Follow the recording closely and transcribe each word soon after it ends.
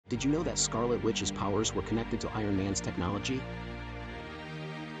Did you know that Scarlet Witch's powers were connected to Iron Man's technology?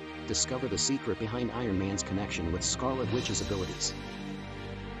 Discover the secret behind Iron Man's connection with Scarlet Witch's abilities.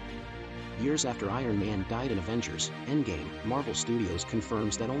 Years after Iron Man died in Avengers: Endgame, Marvel Studios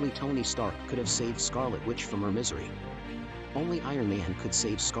confirms that only Tony Stark could have saved Scarlet Witch from her misery. Only Iron Man could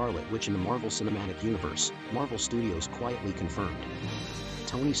save Scarlet Witch in the Marvel Cinematic Universe, Marvel Studios quietly confirmed.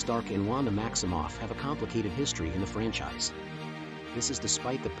 Tony Stark and Wanda Maximoff have a complicated history in the franchise. This is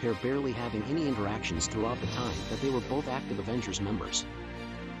despite the pair barely having any interactions throughout the time that they were both active Avengers members.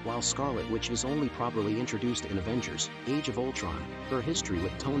 While Scarlet Witch is only properly introduced in Avengers: Age of Ultron, her history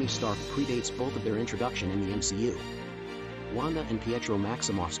with Tony Stark predates both of their introduction in the MCU. Wanda and Pietro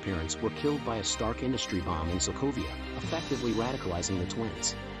Maximoff's parents were killed by a Stark industry bomb in Sokovia, effectively radicalizing the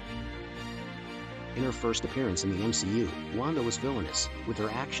twins. In her first appearance in the MCU, Wanda was villainous, with her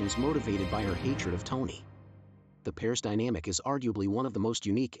actions motivated by her hatred of Tony. The pair's dynamic is arguably one of the most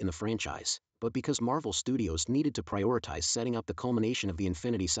unique in the franchise, but because Marvel Studios needed to prioritize setting up the culmination of the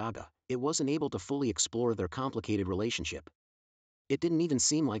Infinity Saga, it wasn't able to fully explore their complicated relationship. It didn't even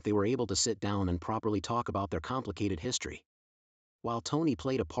seem like they were able to sit down and properly talk about their complicated history. While Tony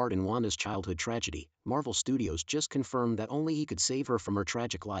played a part in Wanda's childhood tragedy, Marvel Studios just confirmed that only he could save her from her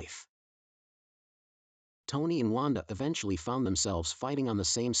tragic life. Tony and Wanda eventually found themselves fighting on the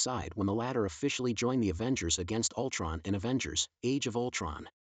same side when the latter officially joined the Avengers against Ultron in Avengers: Age of Ultron.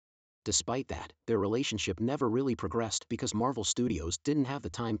 Despite that, their relationship never really progressed because Marvel Studios didn't have the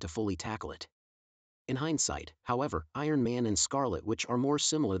time to fully tackle it. In hindsight, however, Iron Man and Scarlet Witch are more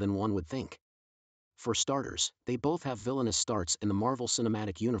similar than one would think. For starters, they both have villainous starts in the Marvel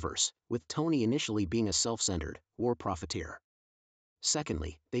Cinematic Universe, with Tony initially being a self-centered, war profiteer.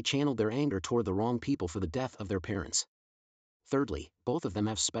 Secondly, they channeled their anger toward the wrong people for the death of their parents. Thirdly, both of them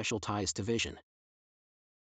have special ties to Vision.